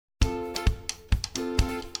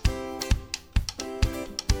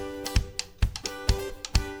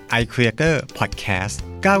iCreator Podcast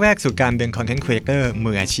ก้าวแรกสู่การเป็น Content Creator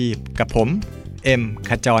มืออาชีพกับผมเอ็ม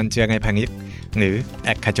ขจรเจือไงพานิชหรือแอ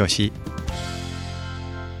คคาโจชิ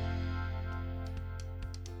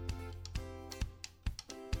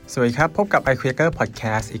สวัสดีครับพบกับ iCreator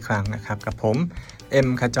Podcast อีกครั้งนะครับกับผมเอ็ม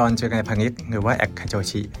ขจรเจือไงพานิชหรือว่าแอคคาโจ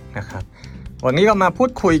ชินะครับวันนี้เรามาพู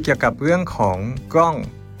ดคุยเกี่ยวกับเรื่องของกล้อง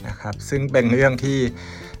นะครับซึ่งเป็นเรื่องที่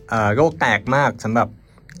โลกแตกมากสำหรับ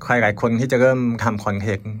ใครหลายคนที่จะเริ่มทำคอนเท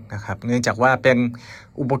นต์นะครับเนื่องจากว่าเป็น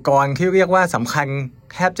อุปกรณ์ที่เรียกว่าสำคัญ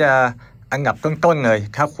แทบจะอันดับต้นๆเลย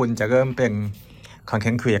ถ้าคุณจะเริ่มเป็นคอนเท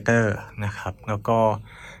นต์ครีเอเตอร์นะครับแล้วก็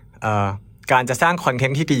การจะสร้างคอนเทน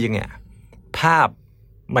ต์ที่ดีเนี่ยภาพ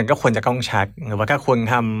มันก็ควรจะต้องชัดหรือว่าถ้าคุณ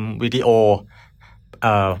ทำวิดีโอ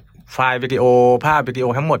ไฟล์วิดีโอภาพวิดีโอ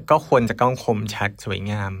ทั้งหมดก็ควรจะต้องคมชัดสวย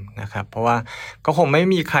งามนะครับเพราะว่าก็คงไม่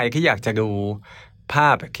มีใครที่อยากจะดูภ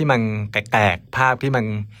าพที่มันแตกๆภาพที่มัน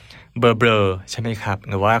เบลอๆใช่ไหมครับ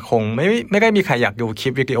หรือว่าคงไม่ได้มีใครอยากดูคลิ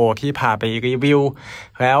ปวิดีโอที่พาไปรีวิว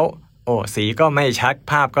แล้วสีก็ไม่ชัด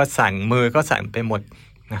ภาพก็สั่นมือก็สั่นไปหมด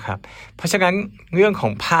นะครับเพราะฉะนั้นเรื่องขอ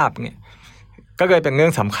งภาพเนี่ยก็เลยเป็นเรื่อ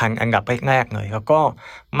งสำคัญอันดับแรกๆเลยแล้วก็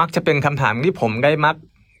มักจะเป็นคำถามที่ผมไ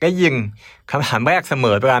ด้ยินคำถามแรกเสม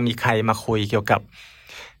อเวลามีใครมาคุยเกี่ยวกับ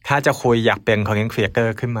ถ้าจะคุยอยากเป็นคอนเทนต์ครีเอเตอ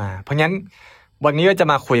ร์ขึ้นมาเพราะงั้นวันนี้เราจะ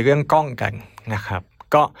มาคุยเรื่องกล้องกันนะครับ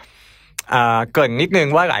ก็เกริ่นนิดนึง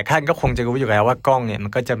ว่าหลายท่านก็คงจะรู้อยู่แล้วว่ากล้องเนี่ยมั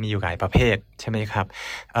นก็จะมีอยู่หลายประเภทใช่ไหมครับ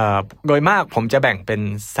โดยมากผมจะแบ่งเป็น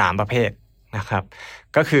3ประเภทนะครับ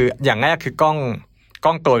ก็คืออย่างแรกคือก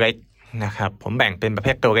ล้องตัวเล็กนะครับผมแบ่งเป็นประเภ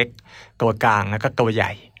ทตัวเล็กตัวกลางแล้วก็ตัวให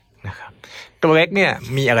ญ่นะครับตัวเล็กเนี่ย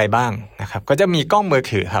มีอะไรบ้างนะครับก็จะมีกล้องมือ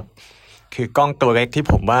ถือครับคือกล้องตัวเล็กที่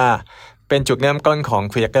ผมว่าเป็นจุดเริ่มต้นของ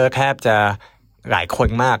ครีเอเตอร์แทบจะหลายคน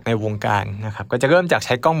มากในวงการนะครับก็จะเริ่มจากใ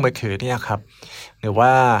ช้กล้องมือถือเนี่ยครับหรือว่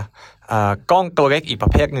ากล้องตัวเล็กอีกปร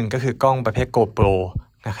ะเภทหนึ่งก็คือกล้องประเภท GoPro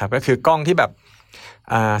นะครับก็คือกล้องที่แบบ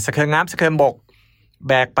สะเทินน้ำสะเทินบกแ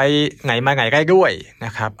บกไปไหนมาไหนได้ด้วยน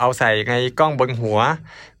ะครับเอาใส่ในกล้องบนหัว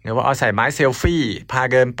หรือว่าเอาใส่ไม้เซลฟี่พา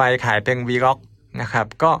เดินไปถ่ายเป็น Vlog นะครับ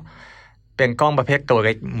ก็เป็นกล้องประเภทตัวเ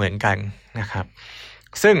ล็กเหมือนกันนะครับ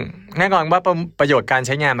ซึ่งแน่นอนว่าประโยชน์การใ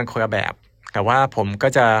ช้งานมันคนละแบบแต่ว่าผมก็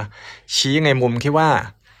จะชี้ในมุมที่ว่า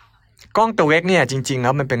กล้องตัวเล็กเนี่ยจริงๆแล้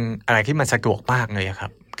วมันเป็นอะไรที่มันสะดวกมากเลยครั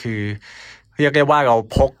บคือเรียกได้ว่าเรา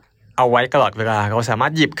พกเอาไว้ตลอดเวลาเราสามาร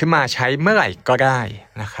ถหยิบขึ้นมาใช้เมื่อไหร่ก็ได้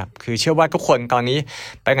นะครับคือเชื่อว่าทุกคนตอนนี้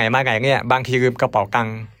ไปไหนมาไหนเนี่ยบางทีลืมกระเป๋าตัง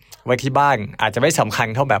ค์ไว้ที่บ้านอาจจะไม่สำคัญ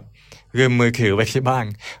เท่าแบบลืมมือถือไว้ที่บ้าน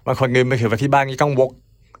บางคนลืมมือถือไว้ที่บ้านนี่ต้อง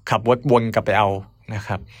ขับรถวนกลับไปเอานะค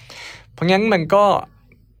รับเพราะงั้นมันก็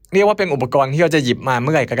เรียกว่าเป็นอุปกรณ์ที่เราจะหยิบมาเ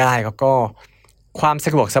มื่อไหร่ก็ได้แล้วก็ความส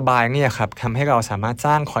ะดวกสบายเนี่ยครับทำให้เราสามารถส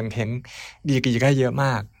ร้างคอนเทนต์ดีๆได้เยอะม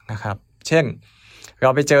ากนะครับเช่นเรา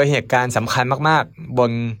ไปเจอเหตุการณ์สำคัญมากๆบ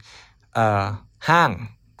นห้าง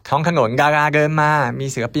ท้องถนนดาราเดินมามี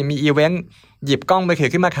ศิลปินมีอีเวนต์หยิบกล้องมือถือ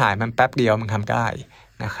ขึ้นมาถ่ายมันแป๊บเดียวมันทำได้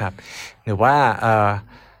นะครับหรือว่า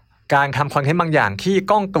การทำคอนเทนต์บางอย่างที่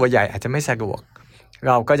กล้องตัวใหญ่อาจจะไม่สะดวกเ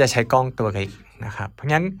ราก็จะใช้กล้องตัวเล็กนะครับเพราะ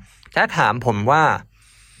งั้นถ้าถามผมว่า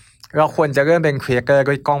เราควรจะเริ่มเป็นครีเอเตอร์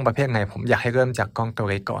ด้วยกล้องประเภทไหนผมอยากให้เริ่มจากกล้องตัว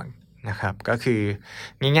เล็กก่อนนะครับก็คือ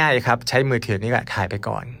ง่ายๆครับใช้มือถือนี่แหละถ่ายไป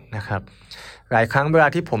ก่อนนะครับหลายครั้งเวลา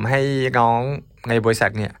ที่ผมให้น้องในบริษั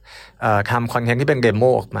ทเนี่ยทำคอนเทนต์ที่เป็นเดโม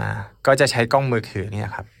ออกมาก็จะใช้กล้องมือถือเนี่ย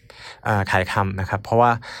ครับถ่ายทำนะครับเพราะว่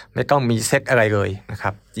าไม่ต้องมีเซตอะไรเลยนะค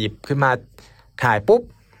รับหยิบขึ้นมาถ่ายปุ๊บ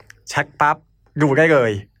ชักปั๊บดูได้เล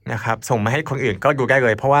ยนะครับส่งมาให้คนอื่นก็ดูได้เล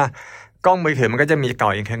ยเพราะว่ากล้องมือถือมันก็จะมีต่อ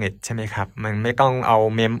อินเทอร์เน็ตใช่ไหมครับมันไม่ต้องเอา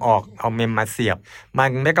เมมออกเอาเมมมาเสียบมั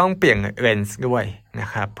นไม่ต้องเปลี่ยนเลนส์ด้วยนะ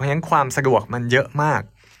ครับเพราะฉะนั้นความสะดวกมันเยอะมาก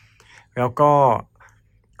แล้วก็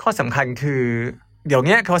ข้อสำคัญคือเดี๋ยว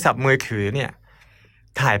นี้โทรศัพท์มือถือเนี่ย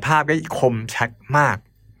ถ่ายภาพได้คมชัดมาก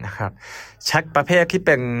นะครับชัดประเภทที่เ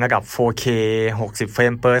ป็นระดับ 4K 60 เฟร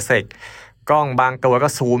มเปอร์เซกกล้องบางตัวก็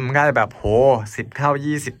ซูมได้แบบโห10 เท่า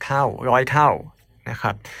20 เท่า100 เท่านะค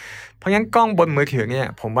รับเพราะงั้นกล้องบนมือถือเนี่ย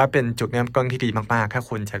ผมว่าเป็นจุดเริ่มต้นที่ดีมากๆถ้า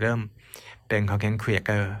คุณจะเริ่มเป็นคอนเทนต์ครีเอเ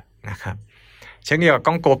ตอร์นะครับเช่นเดียวกับก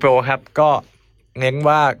ล้อง GoPro ครับก็เน้น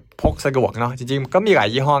ว่าพกสะดวกเนาะจริงๆก็มีหลาย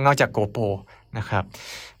ยี่ห้อนอกจาก GoPro นะครับ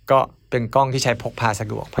ก็เป็นกล้องที่ใช้พกพาสะ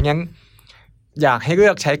ดวกเพราะงั้นอยากให้เลื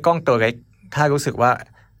อกใช้กล้องตัวเล็กถ้ารู้สึกว่า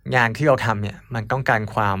งานที่เราทำเนี่ยมันต้องการ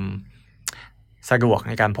ความสะดวกใ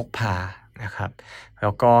นการพกพานะครับแล้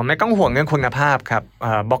วก็ไม่ต้องห่วงเรื่องคุณภาพครับ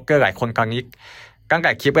บล็อกเกอร์หลายคนตอนนี้ตั้งแ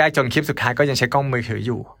ต่คลิปแรกจนคลิปสุดท้ายก็ยังใช้กล้องมือถืออ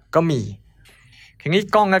ยู่ก็มีทีนี้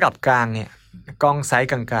กล้องระดับกลางเนี่ยกล้องไซส์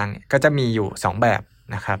กลางๆเนี่ยก็จะมีอยู่2แบบ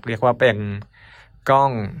นะครับเรียกว่าเป็นกล้อ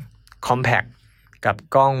ง compact กับ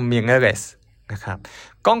กล้อง mirrorless นะครับ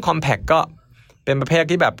กล้อง compact ก็ เป็นประเภท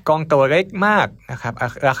ที่แบบกล้องตัวเล็กมากนะครับ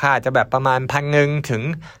ราคาจะแบบประมาณ1,000ถึง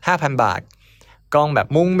 5,000 บาทกล้องแบบ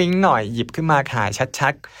มุ้งมิ้งหน่อยหยิบขึ้นมาถ่ายชั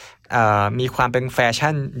ดๆมีความเป็นแฟ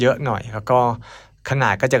ชั่นเยอะหน่อยแล้วก็ขนา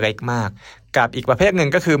ดก็จะเล็กมากกับอีกประเภทหนึ่ง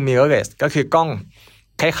ก็คือ mirrorless ก็คือกล้อง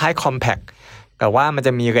คล้ายๆ compact แต่ว่ามันจ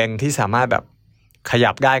ะมีเลนส์ที่สามารถแบบข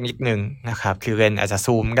ยับได้นิดนึงนะครับคือเลนส์อาจจะ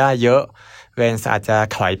ซูมได้เยอะเลนส์อาจจะ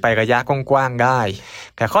ถอยไประยะกว้างๆได้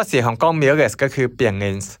แต่ข้อเสียของกล้อง mirrorless ก็คือเปลี่ยนเล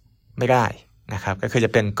นส์ไม่ได้นะครับก็คือจะ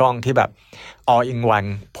เป็นกล้องที่แบบ all in one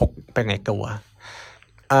พกไปในตัว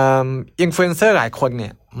อินฟลูเอนเซอร์หลายคนเนี่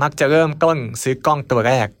ยมักจะเริ่มต้นซื้อกล้องตัว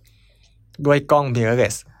แรกด้วยกล้อง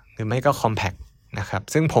mirrorless หรือไม่ก็ compact นะครับ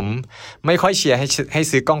ซึ่งผมไม่ค่อยเชียร์ให้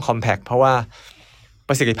ซื้อกล้อง compact เพราะว่าป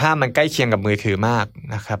ระสิทธิภาพมันใกล้เคียงกับมือถือมาก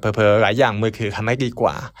นะครับเผลอๆหลายอย่างมือถือทำได้ดีก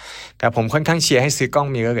ว่าแต่ผมค่อนข้างเชียร์ให้ซื้อกล้อง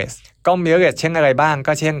mirrorless กล้อง mirrorless เช่นอะไรบ้าง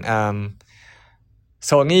ก็เช่น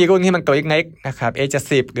Sony รุ่นที่มันตัวเล็กๆนะครับ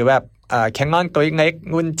A70 หรือแบบCanon ตัวเล็ก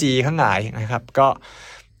ๆรุ่น G ข้างหลายนะครับ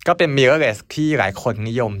ก็เป็น mirrorless ที่หลายคน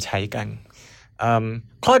นิยมใช้กัน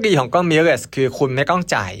ข้อดีของกล้อง mirrorless คือคุณไม่ต้อง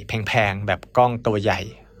จ่ายแพงๆแบบกล้องตัวใหญ่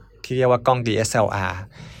ที่เรียกว่ากล้อง DSLR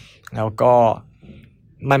แล้วก็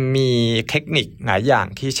มันมีเทคนิคหลายอย่าง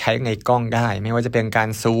ที่ใช้ในกล้องได้ไม่ว่าจะเป็นการ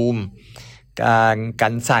ซูมการกั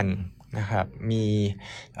นสั่นนะครับมี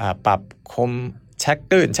ปรับคมชัก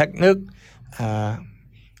ตื้นชักนึก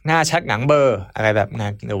หน้าชักหนังเบอร์อะไรแบบนั้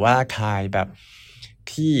นหรือว่าถ่ายแบบ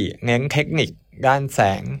ที่เน้นเทคนิคด้านแส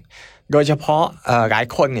งโดยเฉพาะหลาย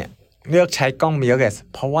คนเนี่ยเลือกใช้กล้อง mirrorless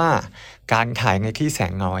เพราะว่าการถ่ายในที่แส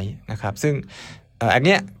งน้อยนะครับซึ่งอันเ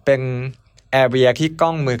นี้ยเป็นarea ที่กล้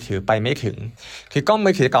องมือถือไปไม่ถึงคือกล้องมื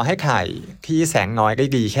อถือต่อให้ถ่ายที่แสงน้อยได้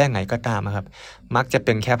ดีแค่ไหนก็ตามครับมักจะเ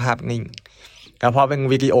ป็นแค่ภาพนิ่งแต่พอเป็น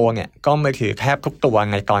วิดีโอเนี่ยกล้องมือถือแทบทุกตัว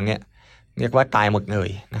ในตอนเนี้ยเรียกว่าตายหมดเลย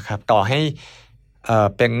นะครับต่อให้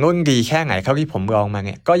เป็นรุ่นดีแค่ไหนเท่าที่ผมลองมาเ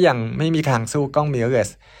นี่ยก็ยังไม่มีทางสู้กล้อง mirrorless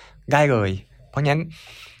ได้เลยเพราะงั้น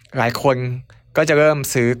หลายคนก็จะเริ่ม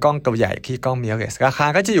ซื้อกล้องตัวใหญ่ที่กล้อง mirrorless ราคา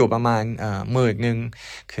ก็จะอยู่ประมาณ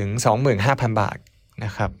10,000 ถึง 25,000 บาทน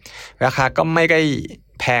ะครับราคาก็ไม่ได้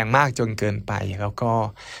แพงมากจนเกินไปแล้วก็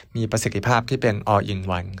มีประสิทธิภาพที่เป็น all in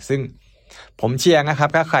one ซึ่งผมเชียร์นะครับ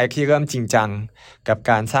ถ้าใครที่เริ่มจริงจังกับ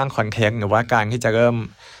การสร้างคอนเทนต์หรือว่าการที่จะเริ่ม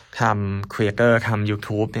ทำ creator ทำ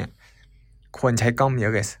YouTube เนี่ยควรใช้กล้อง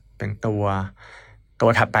mirrorless เป็นตัว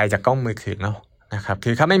ถัดไปจากกล้องมือถือเนาะนะครับ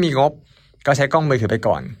คือถ้าไม่มีงบก็ใช้กล้องมือถือไป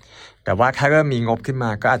ก่อนแต่ว่าถ้าเริ่มมีงบขึ้นมา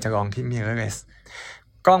ก็อาจจะลองที่ mirrorless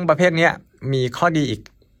กล้องประเภทนี้มีข้อดีอีก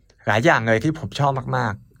หลายอย่างเลยที่ผมชอบมา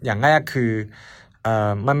กๆอย่างแรกคือ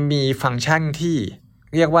มันมีฟังก์ชันที่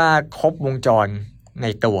เรียกว่าครบวงจรใน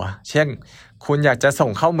ตัวเช่นคุณอยากจะส่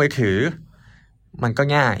งเข้ามือถือมันก็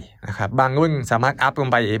ง่ายนะครับบางรุ่นสามารถอัพลง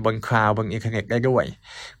ไปบนคลาวด์บนอินเทอร์เน็ตได้ด้วย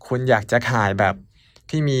คุณอยากจะถ่ายแบบ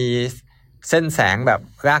ที่มีเส้นแสงแบบ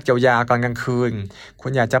รากยาวๆตอนกลางคืนคุ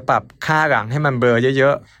ณอยากจะปรับค่าหลังให้มันเบลอเยอ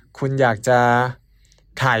ะๆคุณอยากจะ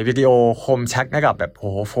ถ่ายวิดีโอคมชัดระดับแบบ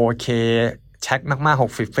4K ชัดมากๆ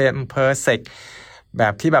60 เฟรมper sec แบ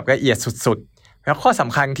บที่แบบละเอียดสุดๆแล้วข้อส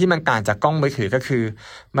ำคัญที่มันต่างจากกล้องมือถือก็คือ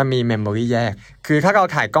มันมีเมมโมรี่แยกคือถ้าเรา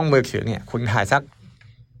ถ่ายกล้องมือถือเนี่ยคุณถ่ายสัก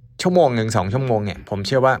1-2 ชั่วโมงเนี่ยผมเ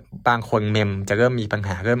ชื่อว่าบางคนเมมจะเริ่มมีปัญห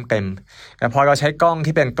าเริ่มเต็มแต่พอเราใช้กล้อง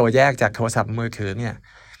ที่เป็นตัวแยกจากโทรศัพท์มือถือเนี่ย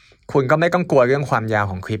คุณก็ไม่ต้องกลัวเรื่องความยาว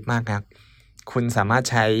ของคลิปมากนักคุณสามารถ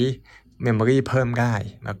ใช้เมมโมรี่เพิ่มได้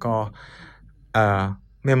แล้วก็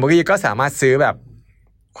เมมโมรี่ก็สามารถซื้อแบบ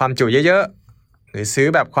ความจุเยอะๆหรือซื้อ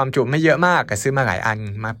แบบความจุไม่เยอะมากแต่ซื้อมาหลายอัน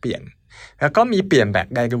มาเปลี่ยนแล้วก็มีเปลี่ยนแบต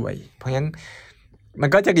ได้ด้วยเพราะฉะนั้นมัน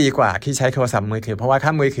ก็จะดีกว่าที่ใช้โทรศัพท์มือถือเพราะว่าถ้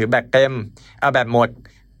ามือถือแบตเต็มแบตหมด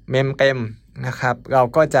เมมเต็มนะครับเรา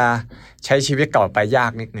ก็จะใช้ชีวิตต่อไปยา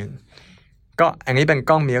กนิดนึงก็อันนี้เป็น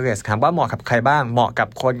กล้อง mirrorless ถามว่าเหมาะกับใครบ้างเหมาะกับ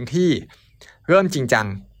คนที่เริ่มจริงจัง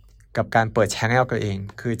กับการเปิด channel ตัวเอง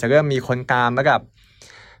คือจะเริ่มมีคนตามระดับ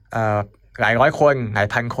หลายร้อยคนหลาย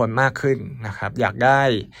พันคนมากขึ้นนะครับอยากได้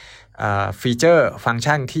ฟีเจอร์ฟังก์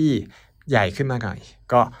ชันที่ใหญ่ขึ้นมาหน่อย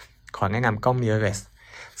ก็ขอแนะนำกล้อง mirrorless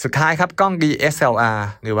สุดท้ายครับกล้อง DSLR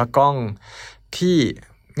หรือว่ากล้องที่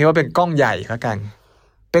เรียกว่าเป็นกล้องใหญ่แล้วกัน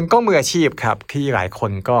เป็นกล้องมืออาชีพครับที่หลายค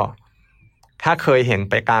นก็ถ้าเคยเห็น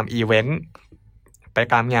ไปตามอีเวนต์ไป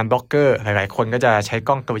ตามงานบล็อกเกอร์หลายๆคนก็จะใช้ก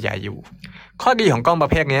ล้องตัวใหญ่อยู่ข้อดีของกล้องปร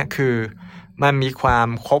ะเภทนี้คือมันมีความ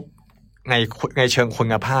ครบในเชิงคุ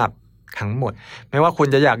ณภาพทั้งหมดไม่ว่าคุณ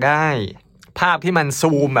จะอยากได้ภาพที่มัน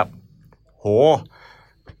ซูมแบบโห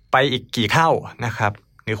ไปอีกกี่เท่านะครับ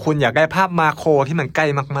หรือคุณอยากได้ภาพมาโครที่มันใกล้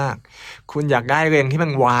มากๆคุณอยากได้เลนส์ที่มั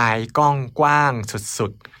นวายกล้องกว้างสุ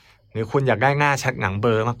ดๆหรือคุณอยากได้หน้าชัดหนังเบล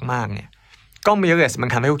อมากๆเนี่ยกล้อง mirrorless มัน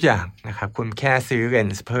ทำให้ทุกอย่างนะครับคุณแค่ซื้อเลน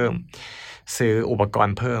ส์เพิ่มซื้ออุปกร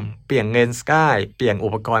ณ์เพิ่มเปลี่ยนเลนส์ได้เปลี่ยนอุ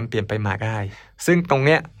ปกรณ์เปลี่ยนไปมาได้ซึ่งตรงเ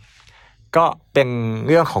นี้ย ก็เป็นเ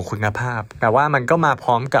รื่องของคุณภาพแต่ว่ามันก็มาพ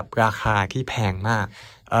ร้อมกับราคาที่แพงมาก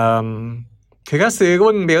คือถ้าซื้อ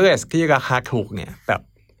รุ่น Mirrorless ที่ราคาถูกเนี่ยแบบ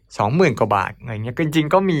 20,000 กว่าบาทอะไรเงี้ยจริง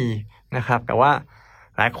ๆก็มีนะครับแต่ว่า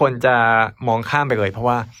หลายคนจะมองข้ามไปเลยเพราะ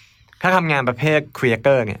ว่าถ้าทำงานประเภท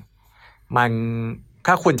Creator เนี่ยมัน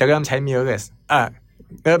ถ้าคุณจะเริ่มใช้ Mirrorless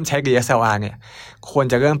เริ่มใช้ DSLR เนี่ยควร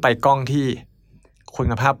จะเริ่มไปกล้องที่คุ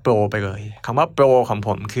ณภาพโปรไปเลยคำว่าโปรของผ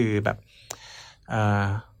มคือแบบ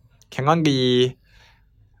Canon D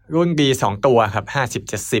รุ่น D 2 ตัวครับ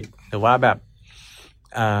50-70หรือว่าแบบ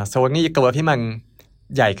Sony ตัวที่มัน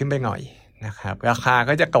ใหญ่ขึ้นไปหน่อยนะครับราคา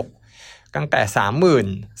ก็จะตกตั้งแต่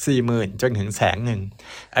 30,000 40,000 จนถึง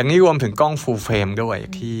100,000อันนี้รวมถึงกล้อง Full Frame ด้วย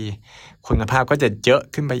ที่คุณภาพก็จะเยอะ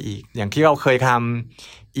ขึ้นไปอีกอย่างที่เราเคยท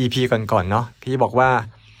ำ EP ก่อนๆเนาะที่บอกว่า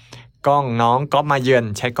กล้องน้องก๊อฟมาเยือน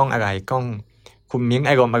ใช้กล้องอะไรกล้องคุณมิ้งไ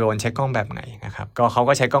อโรนใช้กล้องแบบไหนนะครับก็เขา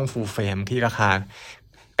ก็ใช้กล้อง Full Frame ที่ราคา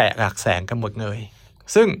แตะหลักแสนกันหมดเลย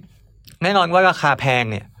ซึ่งแน่นอนว่าราคาแพง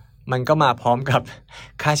เนี่ยมันก็มาพร้อมกับ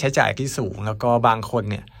ค่าใช้จ่ายที่สูงแล้วก็บางคน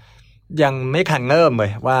เนี่ยยังไม่ทันเริ่มเล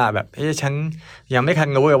ยว่าแบบฉันยังไม่ทัน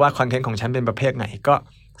รู้เลยว่าคอนเทนต์ของฉันเป็นประเภทไหนก็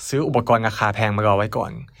ซื้ออุปกรณ์ราคาแพงมารอไว้ก่อ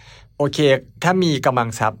นโอเคถ้ามีกำลัง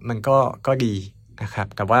ทรัพย์มันก็ดีนะครับ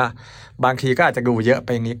แต่ว่าบางทีก็อาจจะดูเยอะไป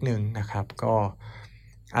นิดนึงนะครับก็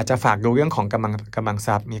อาจจะฝากดูเรื่องของกำลังท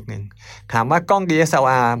รัพย์นิดนึงถามว่ากล้อง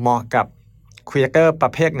DSLR เหมาะกับ Creator ปร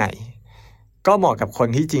ะเภทไหนก็เหมาะกับคน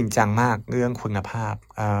ที่จริงจังมากเรื่องคุณภาพ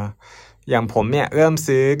อย่างผมเนี่ยเริ่ม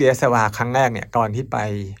ซื้อ DSLR ครั้งแรกเนี่ยตอนที่ไป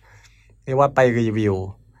เรียกว่าไปรีวิว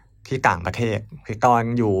ที่ต่างประเทศคือตอน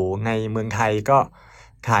อยู่ในเมืองไทยก็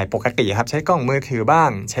ถ่ายปกติครับใช้กล้องมือถือบ้า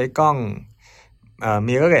งใช้กล้อง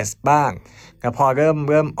mirrorless บ้างแต่พอเ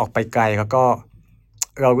ริ่มออกไปไกลแล้วก็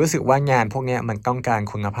เรารู้สึกว่างานพวกนี้มันต้องการ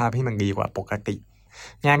คุณภาพที่มันดีกว่าปกติ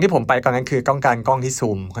งานที่ผมไปตอนนั้นคือต้องการกล้องที่ซู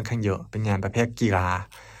มค่อนข้างเยอะเป็นงานประเภทกีฬา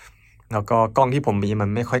แล้วก็กล้องที่ผมมีมัน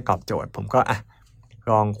ไม่ค่อยตอบโจทย์ผมก็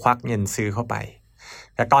ลองควักเงินซื้อเข้าไป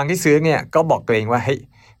แต่ตอนที่ซื้อเนี่ยก็บอกตัวเองว่าเฮ้ย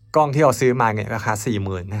กล้องที่เราซื้อมาเนี่ยราคา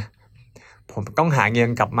 40,000 นะผมต้องหาเงิน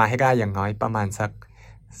กลับมาให้ได้อย่างน้อยประมาณสัก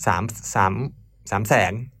3 แส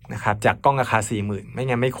นนะครับจากกล้องราคา 40,000 ไม่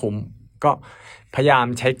งั้นไม่คุ้มก็พยายาม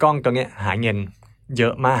ใช้กล้องตัวนี้หาเงินเยอ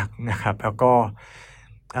ะมากนะครับแล้วก็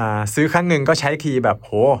ซื้อครั้งหนึ่งก็ใช้ทีแบบ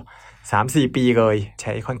3-4 ปีเลยใ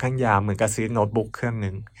ช้ค่อนข้างยาวเหมือนกับซื้อโน้ตบุ๊กเครื่องห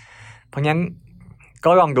นึ่งเพราะงั้น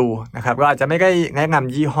ก็ลองดูนะครับก็อาจจะไม่ได้แนะน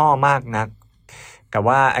ำยี่ห้อมากนักแต่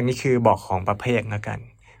ว่าอันนี้คือบอกของประเภทแล้วกัน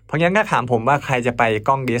เพราะงั้นถ้าถามผมว่าใครจะไปก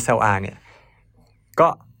ล้อง DSLR เนี่ยก็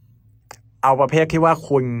เอาประเภทที่ว่า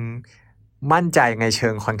คุณมั่นใจในเชิ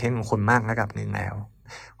งคอนเทนต์ของคุณมากระดับหนึ่งแล้ว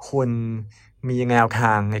คุณมีแนวท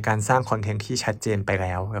างในการสร้างคอนเทนต์ที่ชัดเจนไปแ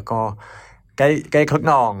ล้วก็ได้ทด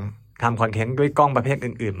ลองทำคอนเทนต์ด้วยกล้องประเภท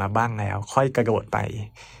อื่นๆมาบ้างแล้วค่อยกระโดดไป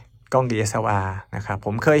กล้อง DSLR นะครับผ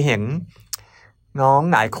มเคยเห็นน้อง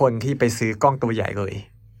หลายคนที่ไปซื้อกล้องตัวใหญ่เลย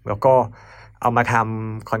แล้วก็เอามาท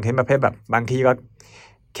ำคอนเทนต์ประเภทแบบบางทีก็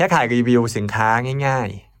แค่ถ่ายรีวิวสินค้าง่าย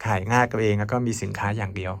ๆถ่ายง่ายตัวเองแล้วก็มีสินค้าอย่า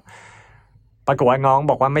งเดียวปรากฏว่าน้อง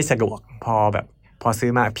บอกว่าไม่สะดวกพอซื้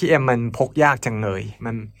อมาพี่เอ็มมันพกยากจังเลย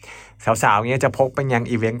มันสาวๆเงี้ยจะพกไปยัง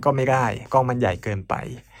อีเวนต์ก็ไม่ได้กล้องมันใหญ่เกินไป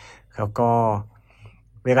แล้วก็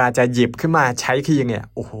เวลาจะหยิบขึ้นมาใช้ทีเนี่ย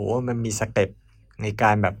โอ้โหมันมีสเต็ปในก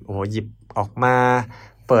ารแบบโอ้โหหยิบออกมา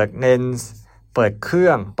เปิดเลนส์เปิดเครื่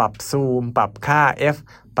องปรับซูมปรับค่า F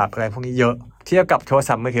ปรับอะไรพวกนี้เยอะเทียบกับโทร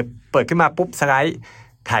ศัพท์มือถือเปิดขึ้นมาปุ๊บสไลด์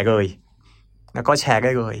ถ่ายเลยแล้วก็แชร์ไ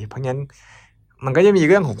ด้เลยเพราะงั้นมันก็จะมี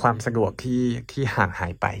เรื่องของความสะดวกที่ห่างหา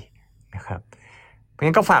ยไปนะครับเพราะ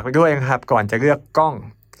งั้นก็ฝากไปด้วยนะครับก่อนจะเลือกกล้อง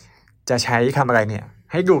จะใช้ทำอะไรเนี่ย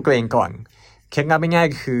ให้ดูตัวเองก่อนเคล็ดลับง่าย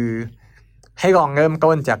ๆคือให้ลองเริ่ม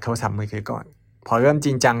ต้นจากโทรศัพท์มือถือก่อนพอเริ่มจ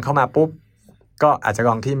ริงจังเข้ามาปุ๊บก็อาจจะล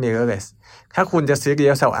องที่ mirrorless ถ้าคุณจะซื้อ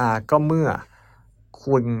DSLR ก็เมื่อ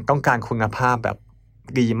คุณต้องการคุณภาพแบบ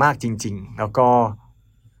ดีมากจริงๆแล้วก็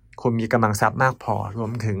คุณมีกำลังทรัพย์มากพอรว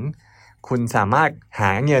มถึงคุณสามารถห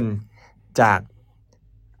าเงินจาก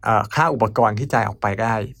ค่าอุปกรณ์ที่จ่ายออกไปไ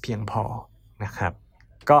ด้เพียงพอนะครับ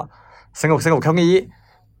ก็สนุกเท่านี้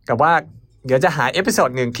แต่ว่าเดี๋ยวจะหาเอพิโซด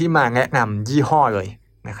หนึ่งที่มาแนะนำยี่ห้อเลย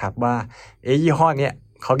นะครับว่ายี่ห้อเนี้ย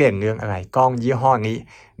เขาเด่นเรื่องอะไรกล้องยี่ห้อนี้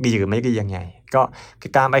ดีหรือไม่ดียังไงก็ติ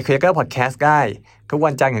ดตาม iCreator Podcast ได้ทุก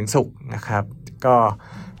วันจันทร์ถึงศุกร์นะครับก็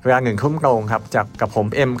เวลา 19:00 นครับกับผม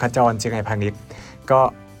เอ็มขจร เจืองไงพานิชก็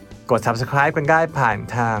กด Subscribe กันได้ผ่าน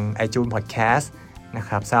ทาง iTunes Podcast นะค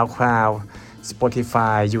รับ SoundCloud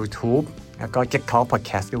Spotify YouTube แล้วก็ Get Talk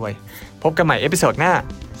Podcast ด้วยพบกันใหม่เอพิโซดหน้า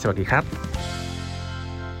สวัสดีครับ